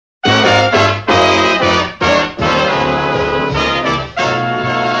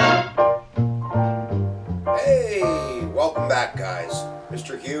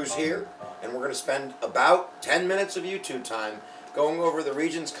to spend about 10 minutes of YouTube time going over the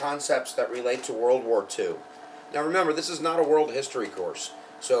Regents concepts that relate to World War II. Now remember, this is not a world history course,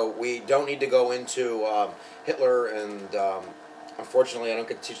 so we don't need to go into Hitler and unfortunately I don't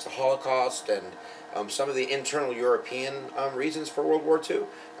get to teach the Holocaust and some of the internal European reasons for World War II.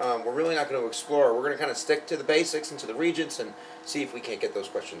 We're really not going to explore. We're going to kind of stick to the basics and to the Regents and see if we can't get those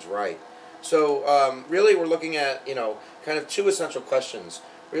questions right. So really we're looking at, kind of two essential questions.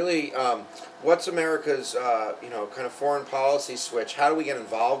 Really, what's America's, kind of foreign policy switch? How do we get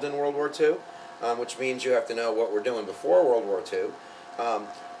involved in World War II? Which means you have to know what we're doing before World War II.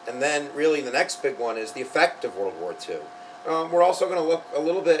 And then really the next big one is the effect of World War II. We're also going to look a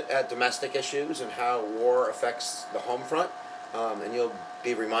little bit at domestic issues and how war affects the home front. And you'll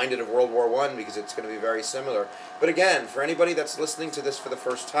be reminded of World War I because it's going to be very similar. But again, for anybody that's listening to this for the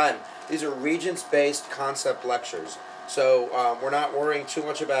first time, these are Regents-based concept lectures. So we're not worrying too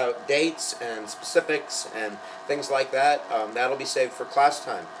much about dates and specifics and things like that. That'll be saved for class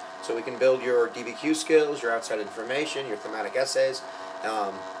time. So we can build your DBQ skills, your outside information, your thematic essays,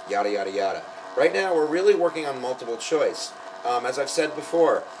 yada, yada, yada. Right now, we're really working on multiple choice. As I've said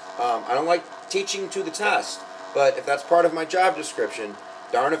before, I don't like teaching to the test, but if that's part of my job description,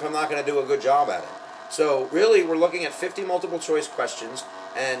 darn if I'm not going to do a good job at it. So really, we're looking at 50 multiple choice questions,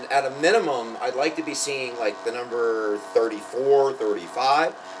 and at a minimum, I'd like to be seeing like the number 34,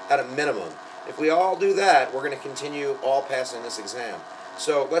 35, at a minimum. If we all do that, we're going to continue all passing this exam.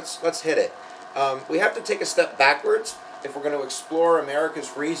 So let's hit it. We have to take a step backwards if we're going to explore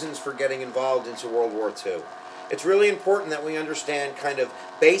America's reasons for getting involved into World War II. It's really important that we understand kind of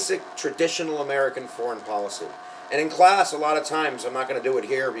basic traditional American foreign policy. And in class, a lot of times, I'm not going to do it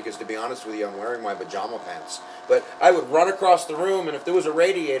here because, to be honest with you, I'm wearing my pajama pants. But I would run across the room, and if there was a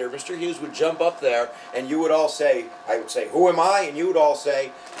radiator, Mr. Hughes would jump up there, and you would all say, I would say, who am I? And you would all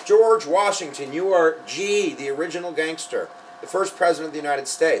say, George Washington, you are G, the original gangster, the first president of the United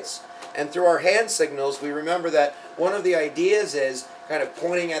States. And through our hand signals, we remember that one of the ideas is kind of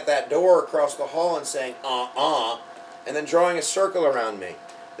pointing at that door across the hall and saying, and then drawing a circle around me.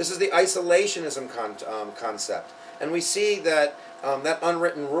 This is the isolationism concept. And we see that that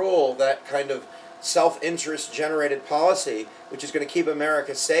unwritten rule, that kind of self-interest generated policy, which is going to keep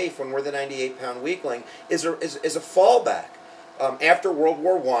America safe when we're the 98-pound weakling, is a fallback. After World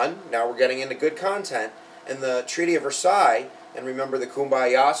War I, now we're getting into good content, in the Treaty of Versailles, and remember the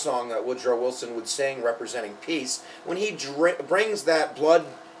Kumbaya song that Woodrow Wilson would sing representing peace, when he brings that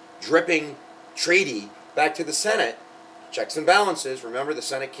blood-dripping treaty back to the Senate, checks and balances. Remember, the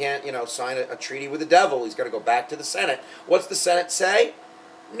Senate can't, sign a treaty with the devil. He's got to go back to the Senate. What's the Senate say?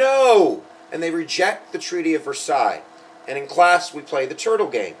 No! And they reject the Treaty of Versailles. And in class, we play the turtle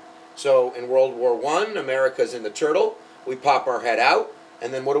game. So in World War I, America's in the turtle. We pop our head out.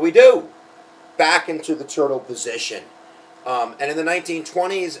 And then what do? Back into the turtle position. And in the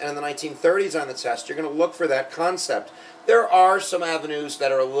 1920s and in the 1930s on the test, you're going to look for that concept. There are some avenues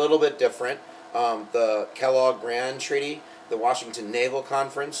that are a little bit different. The Kellogg-Briand Treaty, the Washington Naval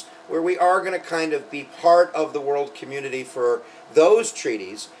Conference, where we are going to kind of be part of the world community for those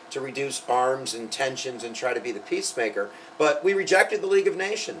treaties to reduce arms and tensions and try to be the peacemaker. But we rejected the League of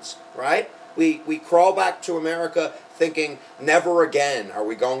Nations, right? We crawl back to America thinking, never again are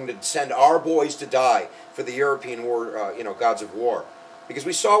we going to send our boys to die for the European war, gods of war. Because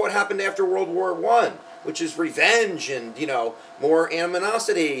we saw what happened after World War I, which is revenge and, more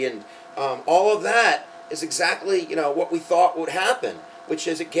animosity and all of that is exactly, what we thought would happen, which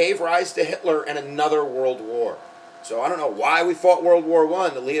is it gave rise to Hitler and another world war. So I don't know why we fought World War I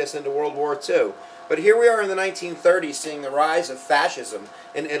to lead us into World War II. But here we are in the 1930s seeing the rise of fascism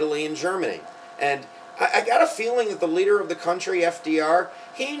in Italy and Germany. And I got a feeling that the leader of the country, FDR,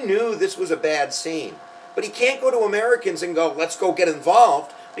 he knew this was a bad scene. But he can't go to Americans and go, let's go get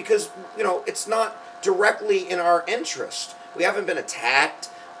involved, because, it's not directly in our interest. We haven't been attacked.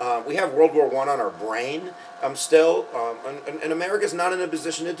 We have World War I on our brain still, and America's not in a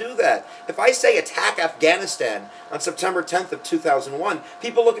position to do that. If I say attack Afghanistan on September 10th of 2001,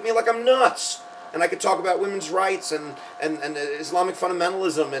 people look at me like I'm nuts. And I could talk about women's rights and Islamic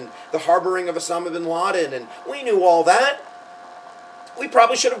fundamentalism and the harboring of Osama bin Laden, and we knew all that. We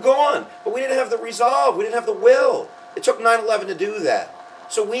probably should have gone, but we didn't have the resolve. We didn't have the will. It took 9/11 to do that.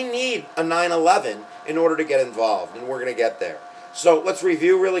 So we need a 9/11 in order to get involved, and we're going to get there. So let's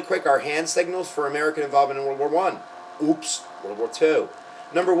review really quick our hand signals for American involvement in World War I. Oops, World War II.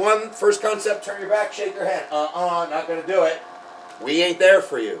 Number one, first concept, turn your back, shake your hand. Not going to do it. We ain't there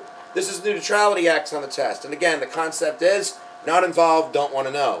for you. This is the neutrality acts on the test. And again, the concept is, not involved, don't want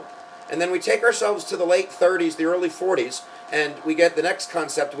to know. And then we take ourselves to the late 30s, the early 40s, And we get the next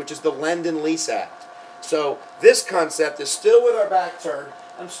concept, which is the Lend and Lease Act. So this concept is still with our back turned.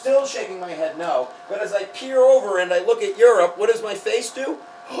 I'm still shaking my head no. But as I peer over and I look at Europe, what does my face do?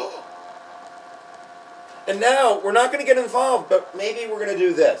 And now, we're not going to get involved, but maybe we're going to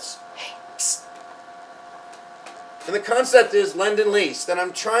do this. Hey, psst. And the concept is lend and lease, that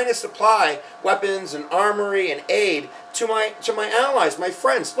I'm trying to supply weapons and armory and aid to my allies, my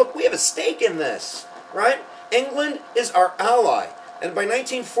friends. Look, we have a stake in this, right? England is our ally. And by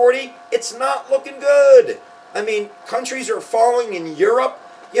 1940, it's not looking good. I mean, countries are falling in Europe,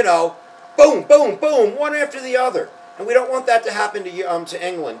 you know, boom, boom, boom, one after the other. And we don't want that to happen to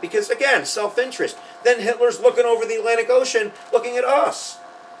England because, again, self-interest. Then Hitler's looking over the Atlantic Ocean, looking at us.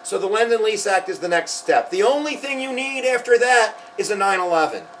 So the Lend and Lease Act is the next step. The only thing you need after that is a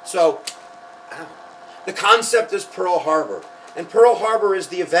 9/11. So, the concept is Pearl Harbor. And Pearl Harbor is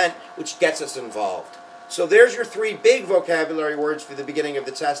the event which gets us involved. So there's your 3 big vocabulary words for the beginning of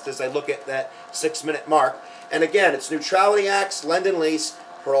the test as I look at that 6-minute mark. And again, it's Neutrality Acts, Lend and Lease,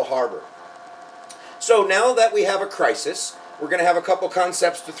 Pearl Harbor. So now that we have a crisis, we're going to have a couple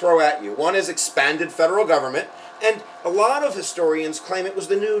concepts to throw at you. One is expanded federal government, and a lot of historians claim it was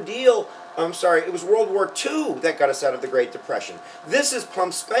the New Deal, it was World War II that got us out of the Great Depression. This is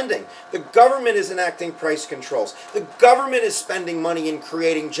pump spending. The government is enacting price controls. The government is spending money in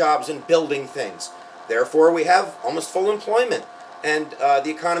creating jobs and building things. Therefore, we have almost full employment. And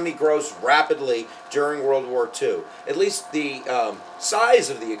the economy grows rapidly during World War II, at least the size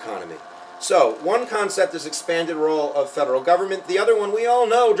of the economy. So, one concept is expanded role of federal government. The other one, we all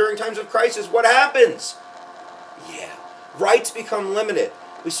know, during times of crisis, what happens? Yeah, rights become limited.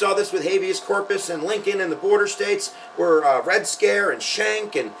 We saw this with habeas corpus and Lincoln and the border states, where Red Scare and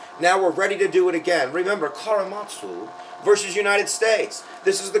Schenck, and now we're ready to do it again. Remember, Korematsu versus United States.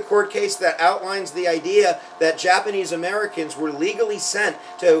 This is the court case that outlines the idea that Japanese Americans were legally sent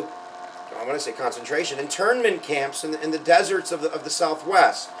to, I want to say concentration, internment camps in the deserts of the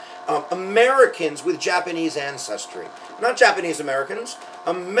Southwest. Americans with Japanese ancestry. Not Japanese Americans,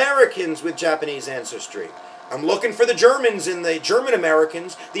 Americans with Japanese ancestry. I'm looking for the Germans and the German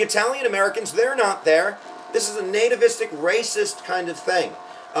Americans, the Italian Americans, they're not there. This is a nativistic, racist kind of thing.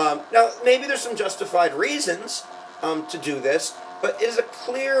 Now, maybe there's some justified reasons to do this, but it is a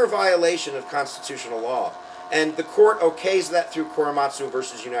clear violation of constitutional law. And the court okays that through Korematsu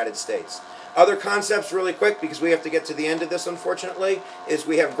versus United States. Other concepts really quick, because we have to get to the end of this, unfortunately, is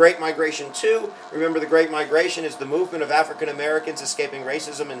we have Great Migration 2. Remember, the Great Migration is the movement of African Americans escaping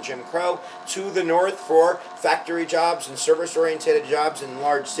racism and Jim Crow to the north for factory jobs and service-oriented jobs in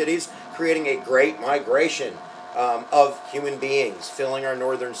large cities, creating a great migration of human beings, filling our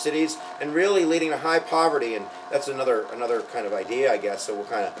northern cities, and really leading to high poverty. And that's another kind of idea, I guess, so we'll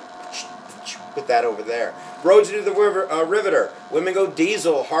kind of put that over there. Roads to the Riveter. Women go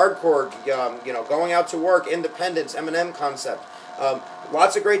diesel, hardcore, going out to work, independence, M&M concept.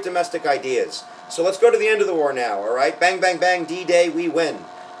 Lots of great domestic ideas. So let's go to the end of the war now, all right? Bang, bang, bang, D-Day, we win.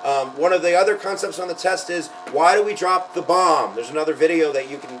 One of the other concepts on the test is, why do we drop the bomb? There's another video that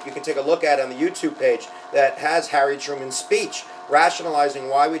you can take a look at on the YouTube page that has Harry Truman's speech rationalizing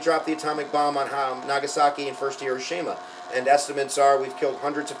why we dropped the atomic bomb on Nagasaki and first Hiroshima. And estimates are we've killed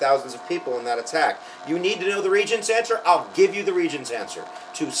hundreds of thousands of people in that attack. You need to know the Regents' answer? I'll give you the Regents' answer.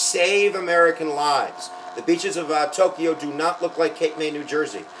 To save American lives. The beaches of Tokyo do not look like Cape May, New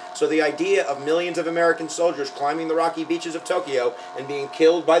Jersey. So the idea of millions of American soldiers climbing the rocky beaches of Tokyo and being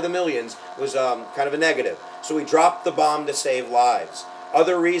killed by the millions was kind of a negative. So we dropped the bomb to save lives.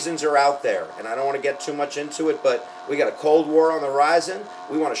 Other reasons are out there, and I don't want to get too much into it, but we got a Cold War on the horizon.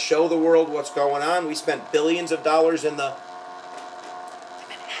 We want to show the world what's going on. We spent billions of dollars in the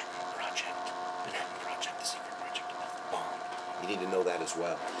Manhattan Project, the secret project about the bomb. You need to know that as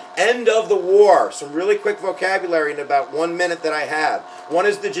well. End of the war. Some really quick vocabulary in about 1 minute that I have. One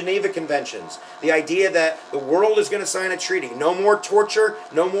is the Geneva Conventions. The idea that the world is going to sign a treaty. No more torture.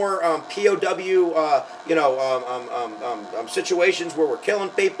 No more POW, situations where we're killing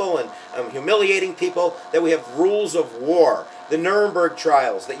people and humiliating people. That we have rules of war. The Nuremberg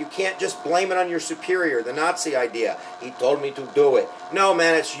trials. That you can't just blame it on your superior. The Nazi idea. He told me to do it. No,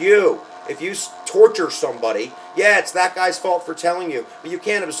 man, it's you. If you torture somebody, yeah, it's that guy's fault for telling you, but you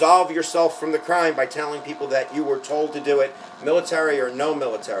can't absolve yourself from the crime by telling people that you were told to do it, military or no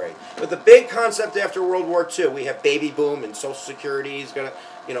military. But the big concept after World War II, we have baby boom and Social Security is going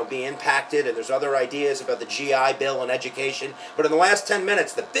to be impacted, and there's other ideas about the GI Bill and education. But in the last 10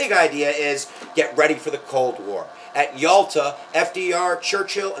 minutes, the big idea is get ready for the Cold War. At Yalta, FDR,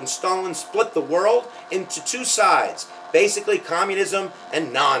 Churchill, and Stalin split the world into two sides. Basically, communism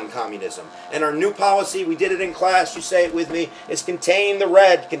and non-communism. And our new policy, we did it in class, you say it with me, is contain the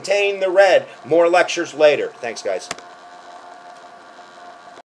red, contain the red. More lectures later. Thanks, guys.